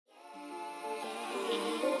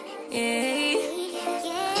Bad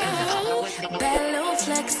little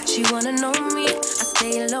flex, she wanna know me. I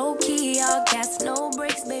stay low key, all gas, no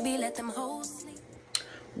brakes, baby, let them hoes sleep.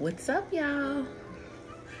 What's up, y'all?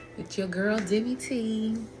 It's your girl, Debbie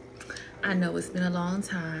T. I know it's been a long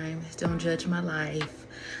time. Don't judge my life.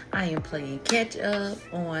 I am playing catch up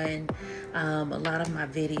on a lot of my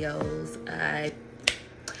videos. I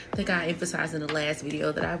think I emphasized in the last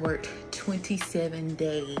video that I worked 27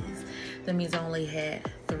 days. That means I only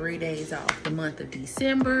had 3 days off the month of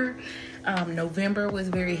December. November was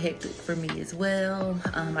very hectic for me as well.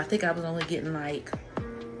 I think I was only getting like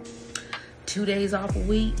 2 days off a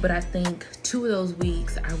week, but I think 2 of those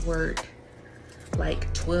weeks I worked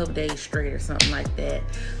like 12 days straight or something like that.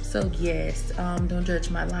 So yes, don't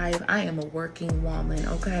judge my life. I am a working woman,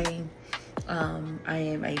 okay? I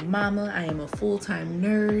am a mama. I am a full-time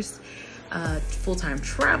nurse, full-time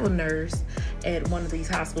travel nurse at one of these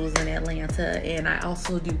hospitals in Atlanta, and I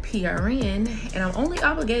also do PRN, and I'm only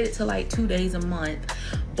obligated to like 2 days a month,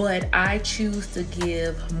 but I choose to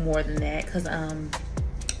give more than that because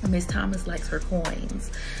Miss Thomas likes her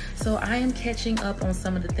coins. So I am catching up on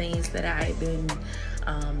some of the things that I've been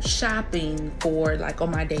shopping for, like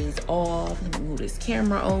on my days off. Let me move this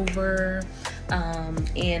camera over.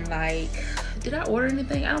 And like, did I order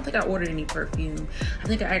anything? I don't think I ordered any perfume. I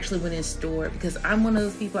think I actually went in store because I'm one of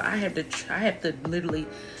those people, I have to literally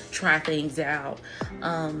try things out.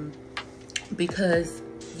 Because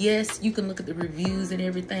yes, you can look at the reviews and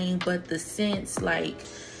everything, but the scents, like,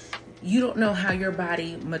 you don't know how your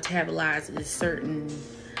body metabolizes certain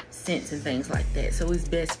scents and things like that. So it's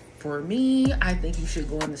best for me, I think you should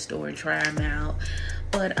go in the store and try them out.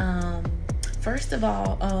 But first of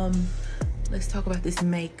all, let's talk about this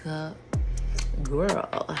makeup.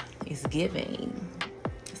 Girl, it's giving.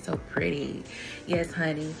 It's so pretty. Yes,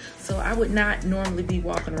 honey. So I would not normally be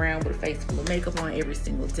walking around with a face full of makeup on every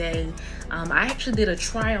single day. I actually did a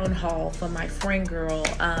try on haul for my friend girl.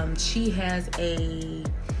 She has a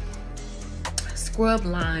scrub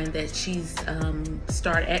line that she's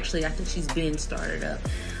started. Actually, I think she's been started up,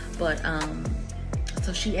 but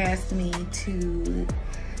so she asked me to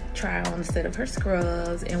try on a set of her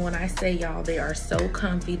scrubs, and when I say, y'all, they are so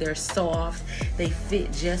comfy, they're soft, they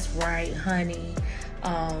fit just right, honey.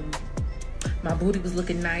 My booty was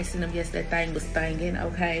looking nice in them. Yes, that thing was thangin',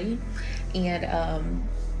 okay? And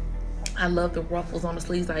I love the ruffles on the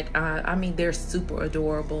sleeves. Like, I mean, they're super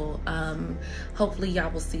adorable. Hopefully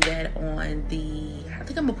y'all will see that on the, I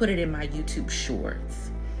think I'm gonna put it in my YouTube shorts.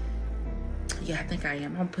 Yeah, I think I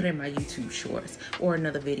am. I'm gonna put it in my YouTube shorts or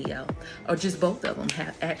another video, or just both of them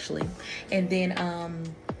have actually. And then,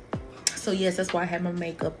 so yes, that's why I have my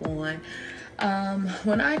makeup on.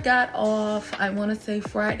 When I got off, I wanna say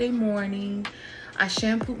Friday morning, I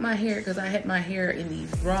shampooed my hair because I had my hair in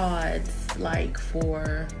these rods like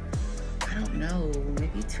for, I don't know,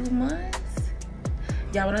 maybe 2 months.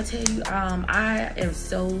 Y'all, when I tell you, I am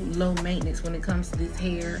so low maintenance when it comes to this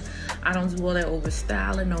hair. I don't do all that over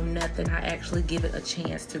styling, no nothing. I actually give it a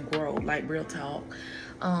chance to grow, like real talk.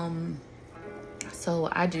 So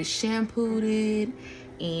I just shampooed it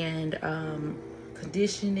and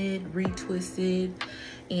conditioned it, retwisted,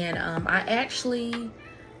 and I actually,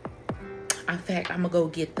 in fact, I'm gonna go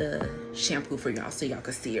get the shampoo for y'all so y'all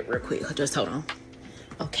can see it real quick. Just hold on.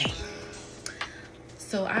 Okay.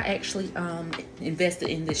 So I actually invested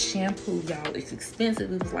in this shampoo, y'all. It's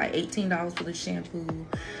expensive. It was like $18 for the shampoo.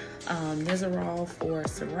 Nizoral for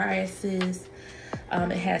psoriasis.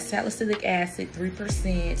 It has salicylic acid, 3%.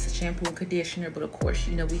 It's a shampoo and conditioner, but of course,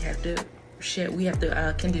 you know, we have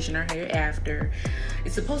to condition our hair after.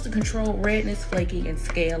 It's supposed to control redness, flaking, and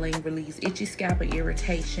scaling, release itchy scalp and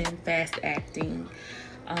irritation, fast acting.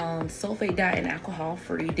 Sulfate dye and alcohol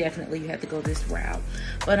free. Definitely you have to go this route,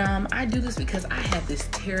 but I do this because I have this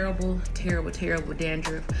terrible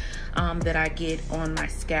dandruff that I get on my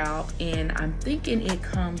scalp, and I'm thinking it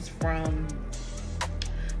comes from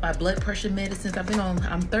my blood pressure medicines.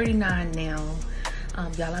 I'm 39 now.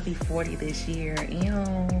 Y'all, I'll be 40 this year.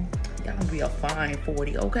 Y'all gonna be a fine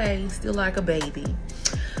 40, okay? Still like a baby,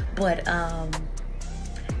 but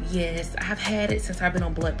yes, I've had it since I've been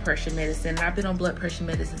on blood pressure medicine. I've been on blood pressure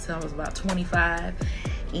medicine since I was about 25.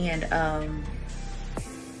 And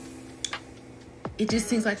it just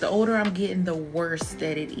seems like the older I'm getting, the worse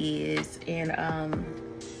that it is. And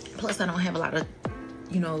plus I don't have a lot of,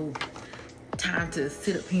 you know, time to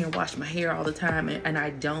sit up here and wash my hair all the time, and I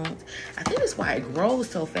don't. I think that's why it grows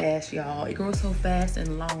so fast, y'all. It grows so fast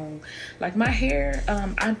and long. Like my hair,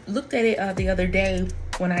 I looked at it the other day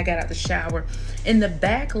when I got out the shower. In the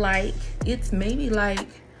back, like, it's maybe like,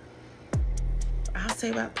 I'll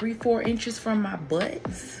say about 3-4 inches from my butt.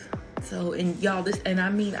 So, and y'all, this, and I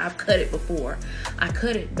mean, I've cut it before. I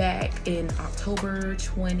cut it back in October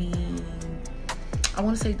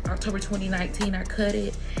 2019. I cut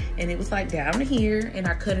it, and it was like down here, and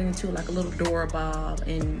I cut it into like a little Dora bob,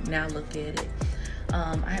 and now look at it.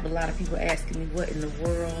 I have a lot of people asking me, what in the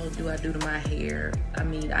world do I do to my hair? I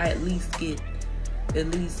mean, I at least get at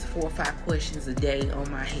least 4 or 5 questions a day on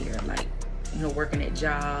my hair, like, you know, working at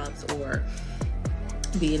jobs or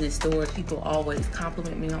being in stores. People always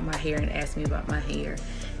compliment me on my hair and ask me about my hair.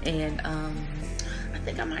 And I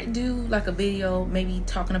think I might do like a video maybe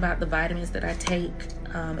talking about the vitamins that I take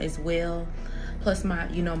as well, plus my,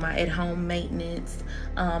 you know, my at-home maintenance.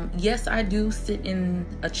 Yes, I do sit in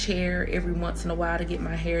a chair every once in a while to get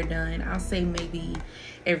my hair done. I'll say maybe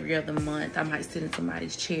every other month I might sit in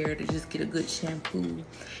somebody's chair to just get a good shampoo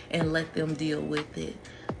and let them deal with it.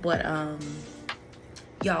 But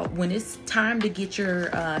y'all, when it's time to get your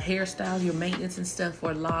hairstyle, your maintenance and stuff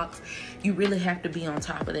for locks, you really have to be on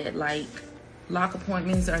top of that. Like, lock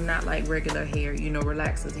appointments are not like regular hair, you know,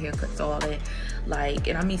 relaxers, haircuts, all that. Like,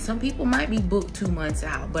 and I mean, some people might be booked 2 months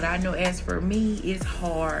out, but I know as for me, it's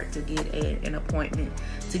hard to get an appointment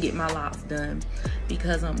to get my locks done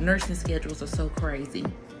because nursing schedules are so crazy.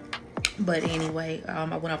 But anyway, I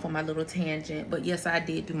went off on my little tangent. But yes, I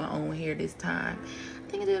did do my own hair this time.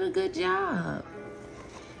 I think I did a good job.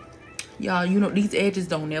 Y'all, you know, these edges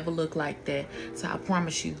don't ever look like that. So I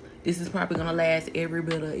promise you, this is probably gonna last every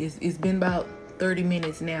bit of, it's been about 30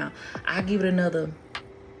 minutes now. I'll give it another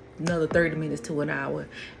 30 minutes to an hour,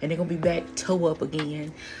 and they're gonna be back toe up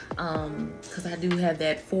again. Because I do have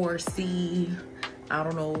that 4C. I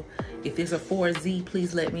don't know if it's a 4Z,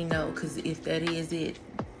 please let me know. Because if that is it,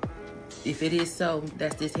 if it is so,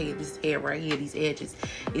 that's this hair right here, these edges.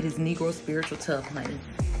 It is Negro Spiritual Tough, honey.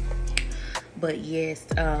 But yes,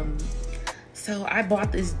 so I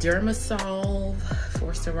bought this Dermasolve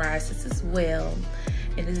for psoriasis as well.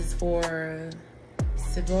 And this is for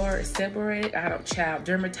seborrheic,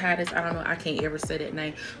 dermatitis. I don't know, I can't ever say that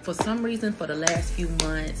name. For some reason, for the last few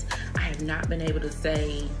months, I have not been able to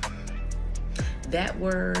say that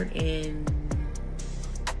word in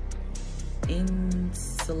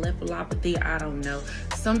encephalopathy. I don't know.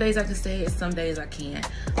 Some days I can say it, some days I can't.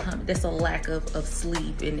 That's a lack of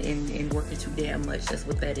sleep and working too damn much. That's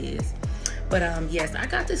what that is. But yes, I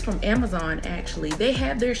got this from Amazon actually. They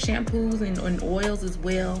have their shampoos and oils as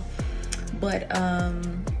well. But I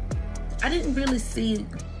didn't really see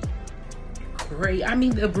great. I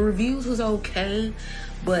mean, the reviews was okay,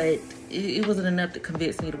 but it wasn't enough to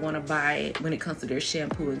convince me to want to buy it when it comes to their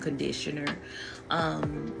shampoo and conditioner.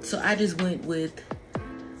 So I just went with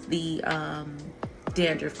the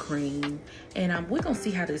dandruff cream, and we're gonna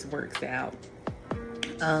see how this works out.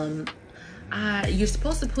 You're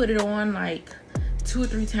supposed to put it on like 2 or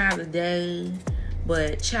 3 times a day,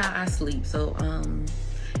 but child, I sleep, so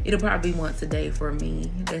it'll probably be once a day for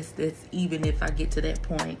me. That's even if I get to that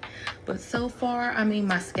point. But so far, I mean,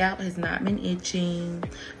 my scalp has not been itching.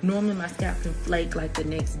 Normally my scalp can flake like the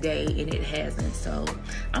next day, and it hasn't, so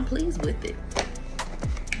I'm pleased with it.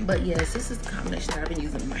 But yes, this is the combination that I've been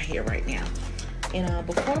using in my hair right now. And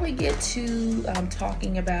before we get to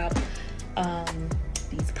talking about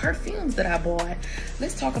these perfumes that I bought,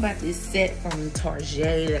 let's talk about this set from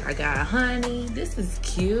Target that I got. Honey, this is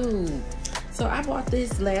cute. So I bought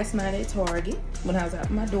this last night at Target when I was out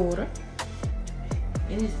with my daughter.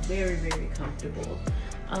 It is very, very comfortable.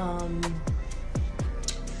 I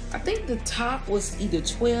think the top was either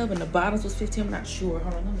 12 and the bottoms was 15. I'm not sure.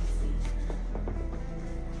 Hold on, let me see.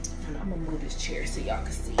 I'm gonna move this chair so y'all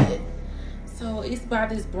can see it. So it's by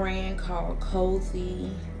this brand called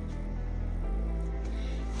Cozy.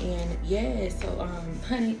 And yeah, so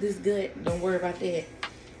honey, this is good. Don't worry about that.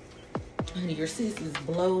 Honey, your sis is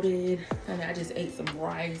bloated. Honey, I just ate some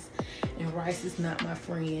rice, and rice is not my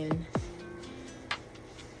friend.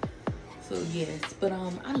 So yes, but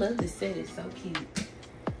I love this set. It's so cute.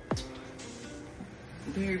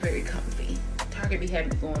 Very, very comfy. Target be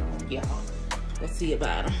having it going on, y'all. We'll see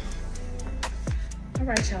about them. All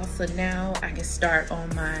right, y'all. So now I can start on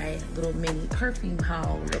my little mini perfume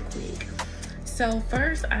haul real quick. So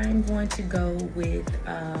first, I'm going to go with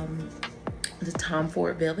the Tom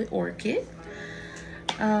Ford Velvet Orchid.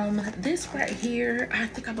 This right here, I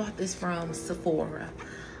think I bought this from Sephora.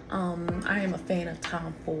 I am a fan of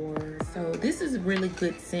Tom Ford, so this is a really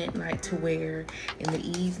good scent, like to wear in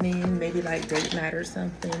the evening, maybe like date night or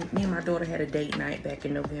something. Me and my daughter had a date night back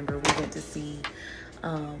in November. We went to see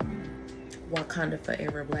Wakanda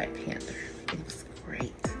Forever Black Panther. It was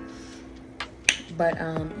great. But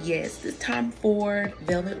yes, this Tom Ford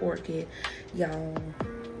Velvet Orchid, y'all,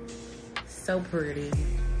 so pretty.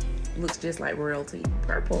 Looks just like royalty.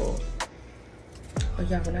 Purple. Oh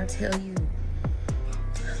y'all, when I tell you,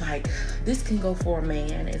 like, this can go for a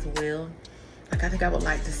man as well. Like, I think I would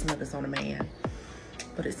like to smell this on a man,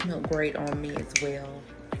 but it smelled great on me as well.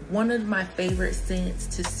 One of my favorite scents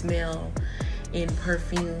to smell in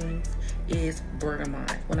perfumes is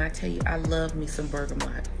bergamot. When I tell you, I love me some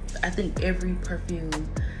bergamot. I think every perfume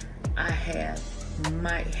I have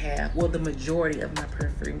might have, well, the majority of my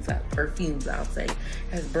perfumes I'll say,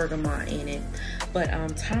 has bergamot in it. But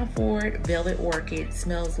Tom Ford Velvet Orchid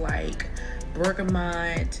smells like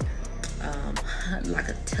bergamot, like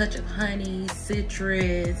a touch of honey,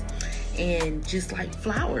 citrus, and just like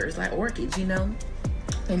flowers, like orchids, you know.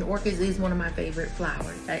 And orchids is one of my favorite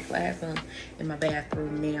flowers. Actually, I have some in my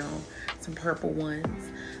bathroom now, some purple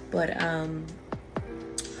ones. But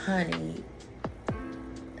honey,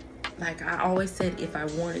 like I always said, if I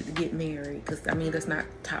wanted to get married, because I mean that's not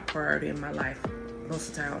top priority in my life. Most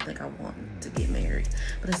of the time I don't think I want to get married,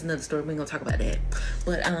 but that's another story. We ain't gonna talk about that.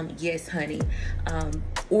 But yes, honey,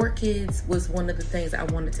 orchids was one of the things I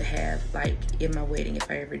wanted to have like in my wedding if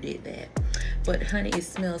I ever did that. But honey, it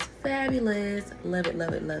smells fabulous. Love it,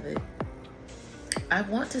 love it, love it. I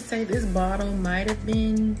want to say this bottle might have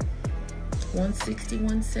been 160,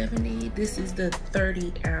 170. This is the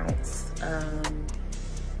 30 ounce,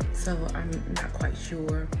 so I'm not quite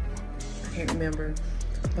sure. I can't remember.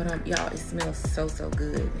 But y'all, it smells so, so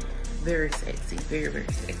good. Very sexy, very, very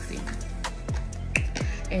sexy.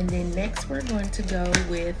 And then next we're going to go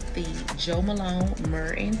with the Jo Malone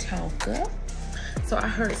Myrrh and Tonka. So I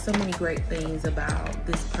heard so many great things about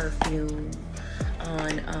this perfume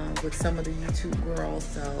on with some of the YouTube girls,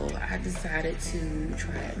 so I decided to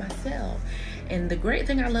try it myself. And the great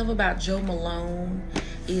thing I love about Jo Malone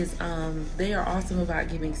is they are awesome about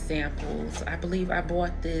giving samples. I believe I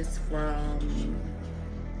bought this from,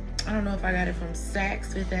 I don't know if I got it from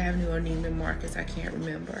Saks, Fifth Avenue, or Neiman Marcus. I can't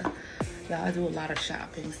remember. Y'all, I do a lot of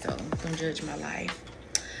shopping, so don't judge my life.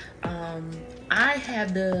 I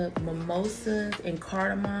have the mimosas and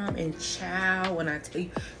cardamom and chow. When I tell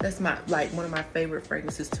you, that's my one of my favorite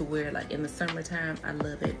fragrances to wear like in the summertime. I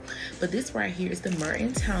love it. But this right here is the Myrrh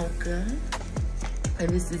and Tonka, and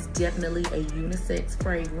this is definitely a unisex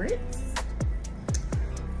fragrance.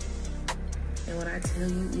 And when I tell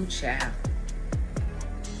you, ooh, chow.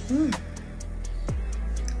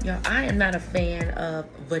 Y'all, I am not a fan of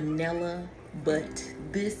vanilla, but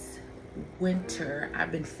this winter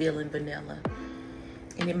I've been feeling vanilla.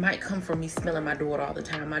 And it might come from me smelling my daughter all the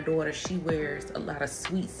time. My daughter, she wears a lot of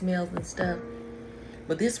sweet smells and stuff.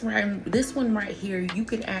 But this one right here, you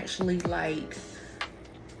can actually like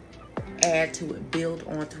add to it, build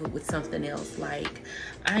onto it with something else. Like,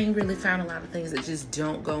 I ain't really found a lot of things that just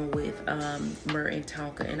don't go with Myrrh and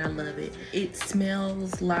Tonka, and I love it. It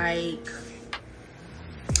smells like,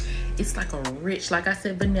 it's like a rich, like I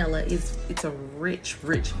said, vanilla. It's a rich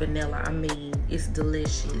vanilla. I mean, it's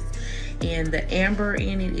delicious. And the amber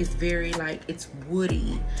in it is very like, it's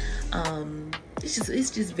woody.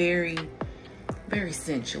 It's just very, very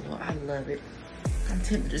sensual. I love it. I'm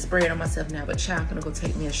tempted to spray it on myself now, but child, I'm gonna go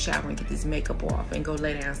take me a shower and get this makeup off and go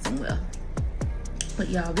lay down somewhere. But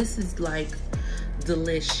y'all, this is like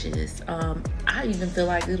delicious. I even feel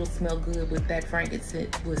like it'll smell good with that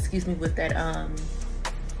frankincense, well, excuse me, with that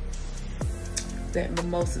that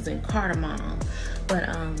mimosas and cardamom. But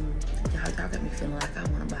y'all got me feeling like I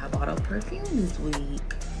want to buy a bottle of perfume this week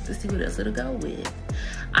to see what else it'll go with.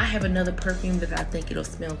 I have another perfume that I think it'll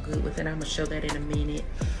smell good with, and I'm gonna show that in a minute.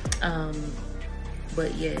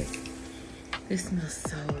 But yes, this smells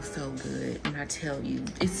so good, and I tell you,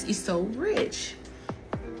 it's so rich.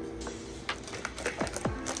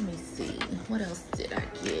 Let me see, what else did I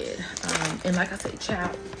get? And like I said,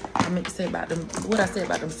 child, I meant to say about them, what I said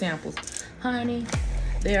about them samples. Honey,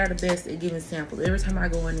 they are the best at giving samples. Every time I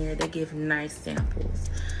go in there, they give nice samples.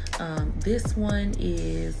 This one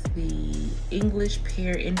is the English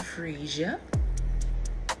Pear and Freesia.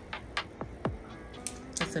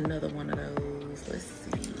 It's another one of those. Let's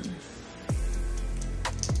see.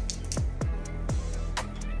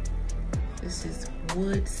 This is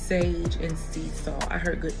Wood, Sage, and Sea Salt. I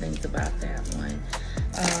heard good things about that one.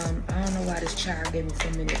 I don't know why this child gave me so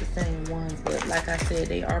many of the same ones, but like I said,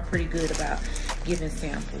 they are pretty good about giving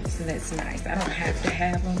samples, and that's nice. I don't have to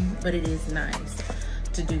have them, but it is nice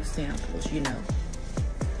to do samples, you know.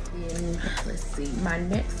 And let's see, my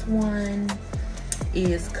next one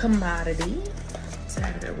is Commodity.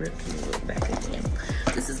 Real cute. Back again.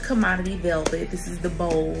 This is Commodity Velvet. This is the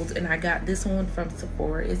bold, and I got this one from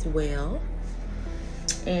Sephora as well.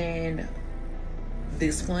 And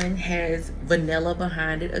this one has vanilla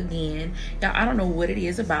behind it again. Now, I don't know what it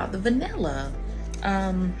is about the vanilla.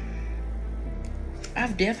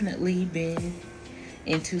 I've definitely been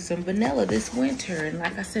into some vanilla this winter, and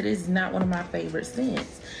like I said, it's not one of my favorite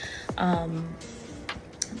scents.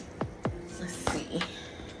 Let's see.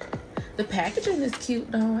 The packaging is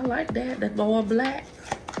cute though. I like that. That all black.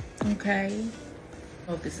 Okay.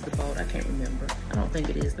 Oh, this is the bold. I can't remember. I don't think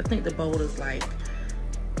it is. I think the bold is like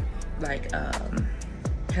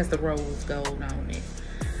has the rose gold on it.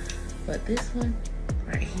 But this one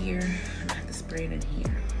right here, I'm gonna have to spray it in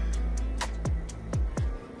here.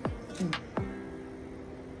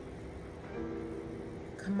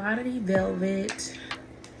 Commodity Velvet.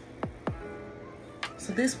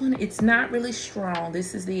 So this one, it's not really strong.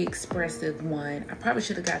 This is the Expressive one. I probably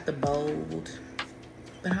should have got the bold,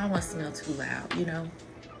 but I don't want to smell too loud, you know.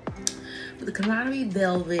 But the Commodity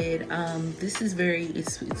Velvet, this is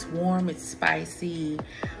it's warm, it's spicy.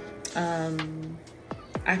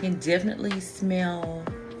 I can definitely smell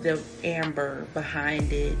the amber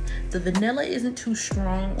behind it. The vanilla isn't too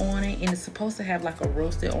strong on it, and it's supposed to have like a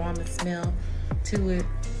roasted almond smell to it.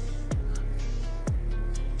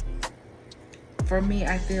 For me,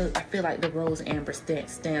 I feel like the rose amber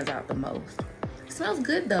stands out the most. It smells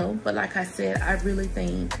good though, but like I said, I really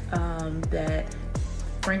think that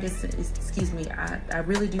frankincense, excuse me, I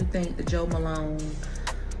really do think the Joe Malone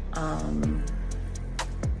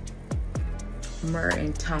Myrrh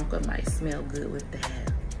and Tonka might smell good with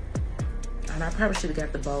that. And I probably should have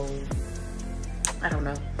got the bold. I don't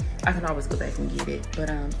know. I can always go back and get it, but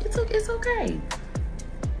it's okay.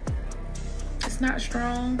 It's not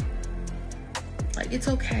strong. Like, it's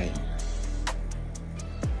okay.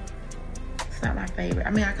 It's not my favorite. I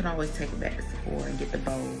mean, I can always take it back to Sephora and get the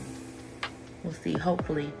bold. We'll see.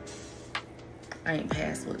 Hopefully, I ain't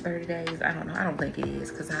past, what, 30 days? I don't know. I don't think it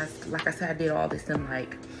is, because like I said, I did all this in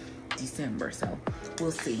like December, so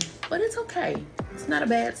we'll see. But it's okay. It's not a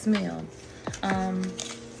bad smell.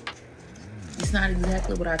 It's not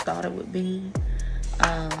exactly what I thought it would be.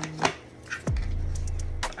 I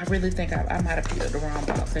really think I might have picked up the wrong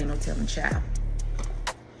box. Ain't no telling, child.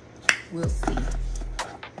 We'll see.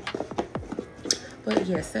 But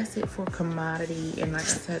yes, that's it for Commodity. And like I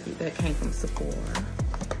said, that came from Sephora.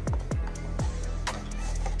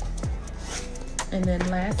 And then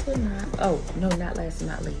last but not, oh, no, not last but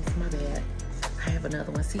not least, my bad. I have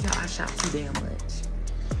another one. See, y'all, I shop too damn much.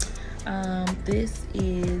 This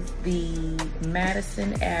is the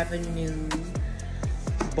Madison Avenue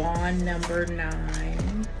Bond number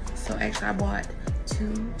 9. So actually I bought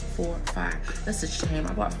 2, 4, 5. That's a shame.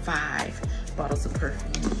 I bought 5 bottles of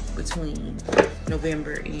perfume between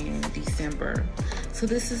November and December. So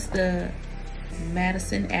this is the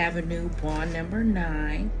Madison Avenue Bond number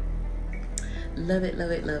 9. Love it,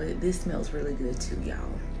 love it, love it. This smells really good too, y'all.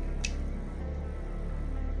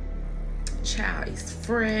 Child, is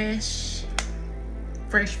fresh.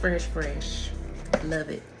 Fresh, fresh, fresh. Love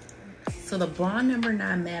it. So the Bond number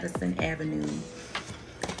 9 Madison Avenue.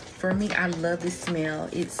 For me, I love this smell.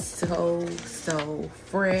 It's so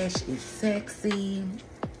fresh. It's sexy.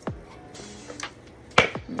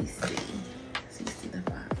 Let me see. So you see the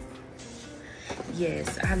vibe.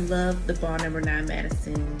 Yes, I love the Bond number 9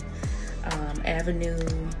 Madison Avenue.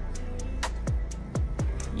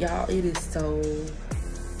 Y'all, it is so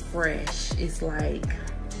fresh. It's like,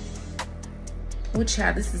 well,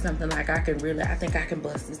 child, this is something like I think I can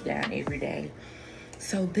bust this down every day.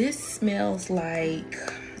 So this smells like,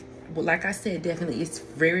 well, like I said, definitely it's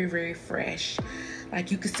very, very fresh.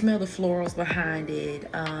 Like, you could smell the florals behind it.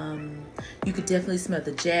 You could definitely smell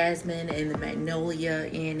the jasmine and the magnolia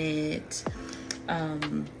in it.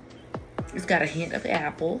 It's got a hint of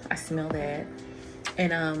apple. I smell that.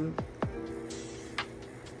 And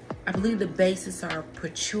I believe the bases are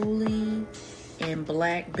patchouli and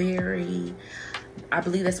blackberry. I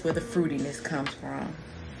believe that's where the fruitiness comes from,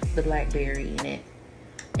 the blackberry in it.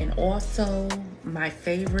 And also, my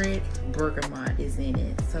favorite, bergamot is in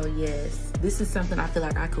it. So yes, this is something I feel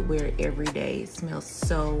like I could wear every day. It smells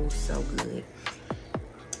so good.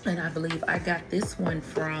 And I believe I got this one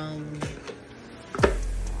from,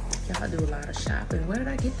 y'all do a lot of shopping. Where did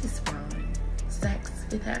I get this from? Saks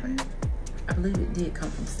Fifth Avenue? I believe it did come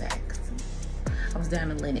from Saks. I was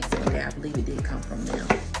down in Lenox one day. I believe it did come from them.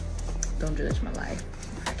 Don't judge my life.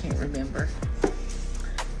 I can't remember.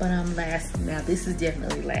 But now this is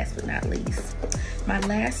definitely last but not least. My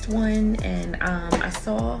last one, and I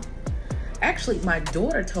saw, actually my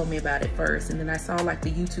daughter told me about it first, and then I saw like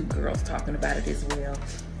the YouTube girls talking about it as well.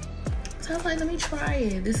 So I was like, let me try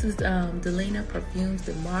it. This is Delina Perfumes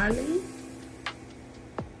de Marley.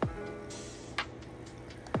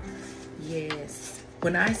 Yes.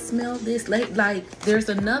 When I smell this, like there's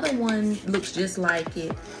another one looks just like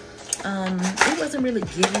it. It wasn't really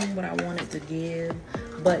giving what I wanted to give,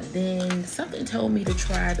 but then something told me to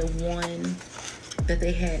try the one that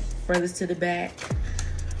they had furthest to the back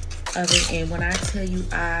of it. And when I tell you,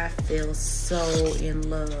 I feel so in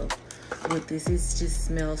love with this. It just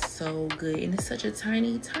smells so good, and it's such a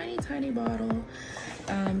tiny bottle.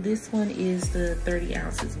 This one is the 30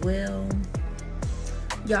 ounce as well.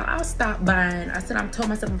 Y'all, I'll stop buying. I told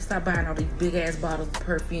myself I'm gonna stop buying all these big ass bottles of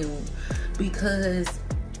perfume, because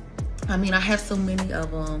I mean, I have so many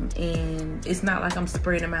of them, and it's not like I'm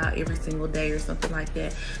spraying them out every single day or something like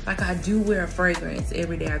that. Like, I do wear a fragrance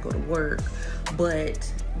every day I go to work,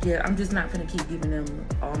 but yeah, I'm just not gonna keep giving them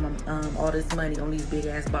all this money on these big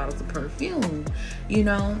ass bottles of perfume, you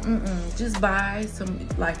know. Just buy some,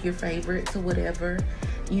 like, your favorites or whatever,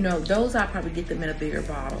 you know. Those I'll probably get them in a bigger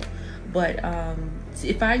bottle. But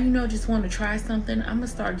if I, you know, just want to try something, I'm gonna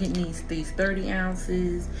start getting these 30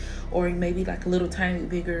 ounces, or maybe like a little tiny bit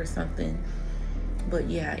bigger or something. But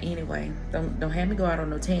yeah, anyway, don't have me go out on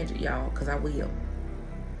no tangent, y'all, because I will.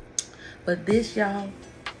 But this, y'all,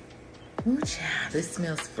 ooh, child, this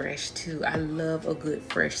smells fresh too. I love a good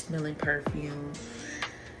fresh smelling perfume.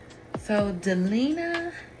 So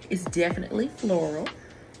Delina is definitely floral.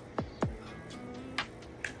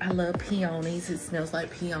 I love peonies. It smells like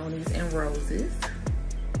peonies and roses.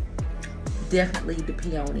 Definitely the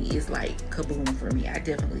peony is like kaboom for me. I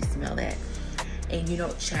definitely smell that. And you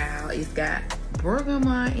know, child, it's got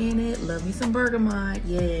bergamot in it. Love me some bergamot,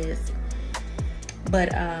 yes.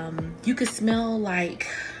 But you can smell like,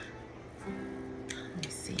 let me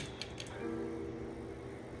see.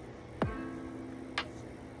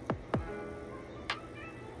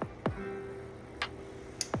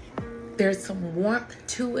 There's some warmth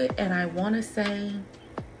to it, and I want to say,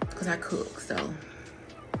 because I cook, so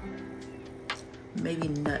maybe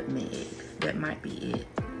nutmeg. That might be it.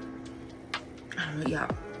 I don't know,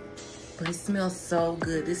 y'all, but it smells so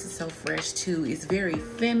good. This is so fresh too. It's very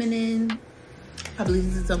feminine. I believe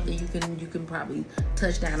this is something you can probably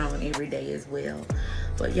touch down on every day as well.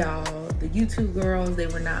 But y'all, the YouTube girls, they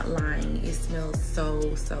were not lying. It smells so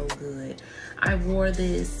good. I wore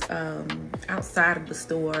this outside of the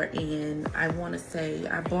store, and I want to say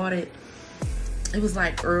I bought it. It was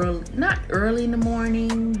like early, not early in the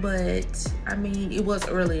morning, but I mean, it was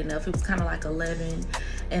early enough. It was kind of like 11,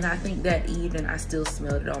 and I think that evening I still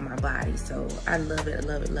smelled it on my body. So I love it, I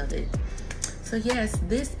love it, love it. So yes,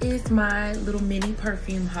 this is my little mini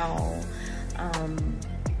perfume haul.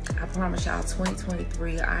 I promise y'all,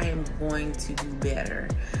 2023, I am going to do better.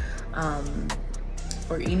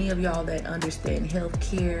 For any of y'all that understand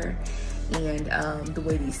healthcare and the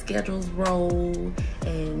way these schedules roll,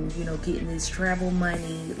 and you know, getting this travel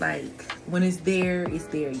money, like, when it's there, it's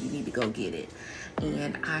there. You need to go get it.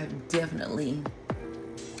 And I'm definitely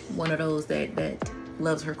one of those that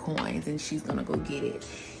loves her coins, and she's gonna go get it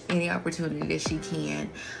any opportunity that she can.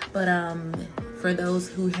 But for those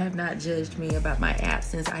who have not judged me about my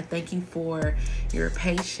absence, I thank you for your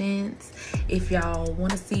patience. If y'all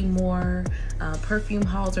want to see more perfume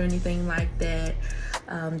hauls or anything like that,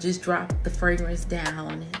 just drop the fragrance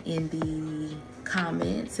down in the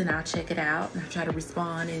comments, and I'll check it out, and I'll try to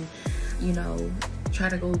respond, and you know, try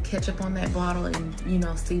to go catch up on that bottle, and you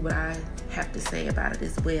know, see what I have to say about it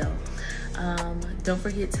as well. Don't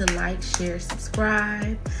forget to like, share,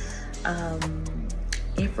 subscribe.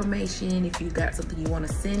 Information, if you got something you want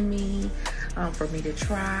to send me for me to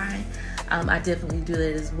try, I definitely do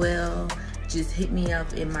that as well. Just hit me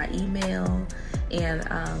up in my email, and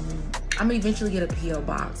I'm gonna eventually get a PO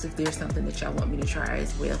box if there's something that y'all want me to try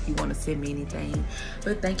as well, if you want to send me anything.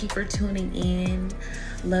 But thank you for tuning in.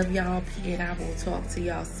 Love y'all, and I will talk to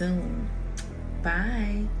y'all soon.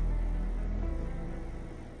 Bye.